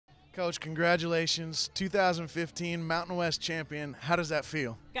Coach, congratulations, 2015 Mountain West champion. How does that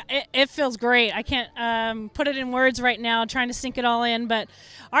feel? It feels great. I can't put it in words right now, trying to sink it all in, but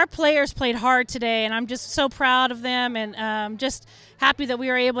our players played hard today, and I'm just so proud of them and just happy that we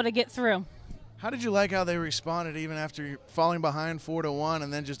were able to get through. How did you like how they responded even after falling behind 4-1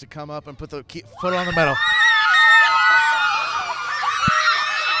 and then just to come up and put the foot on the metal?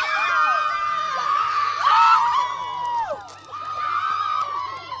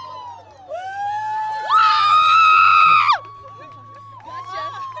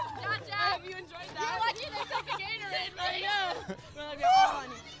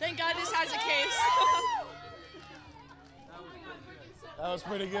 Thank God this has a case. That was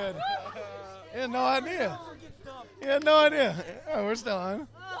pretty good. He had no idea. He had no idea. Oh, we're still on.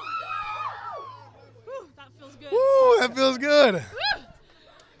 That feels good. Woo, that feels good.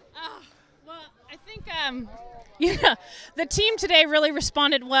 Well, I think the team today really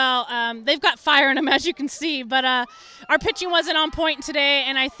responded well. They've got fire in them, as you can see, but our pitching wasn't on point today,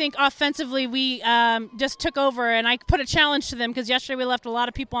 and I think offensively we just took over, and I put a challenge to them because yesterday we left a lot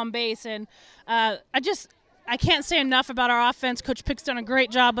of people on base, and I can't say enough about our offense. Coach Pick's done a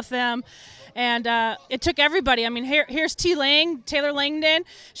great job with them, and it took everybody. I mean, here's Taylor Langdon.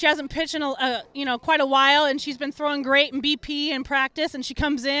 She hasn't pitched in quite a while, and she's been throwing great in BP in practice, and she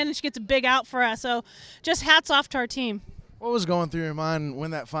comes in and she gets a big out for us. So just hats off to our team. What was going through your mind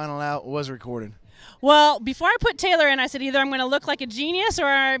when that final out was recorded? Well, before I put Taylor in, I said either I'm going to look like a genius or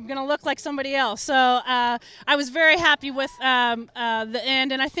I'm going to look like somebody else. So I was very happy with the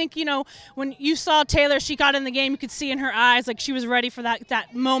end. And I think, when you saw Taylor, she got in the game, you could see in her eyes like she was ready for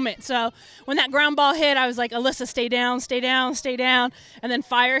that moment. So when that ground ball hit, I was like, Alyssa, stay down, stay down, stay down, and then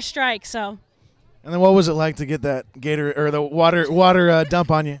fire strike. So. And then what was it like to get that gator or the water dump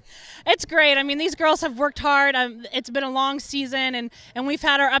on you? It's great. I mean, these girls have worked hard. It's been a long season, and we've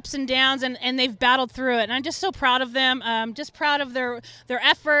had our ups and downs, and they've battled through it. And I'm just so proud of them. Just proud of their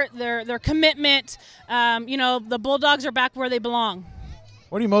effort, their commitment. The Bulldogs are back where they belong.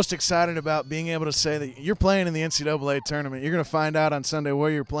 What are you most excited about being able to say that you're playing in the NCAA tournament? You're going to find out on Sunday where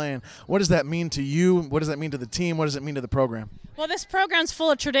you're playing. What does that mean to you? What does that mean to the team? What does it mean to the program? Well, this program's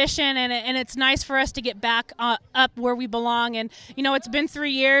full of tradition, and it's nice for us to get back up where we belong. And, it's been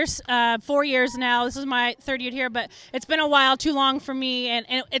 3 years, 4 years now. This is my third year here, but it's been a while, too long for me. And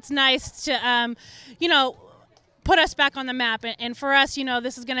it's nice to, put us back on the map. And for us,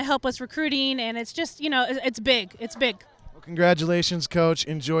 this is going to help us recruiting, and it's just, it's big. It's big. Well, congratulations, Coach.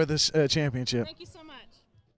 Enjoy this championship. Thank you so much.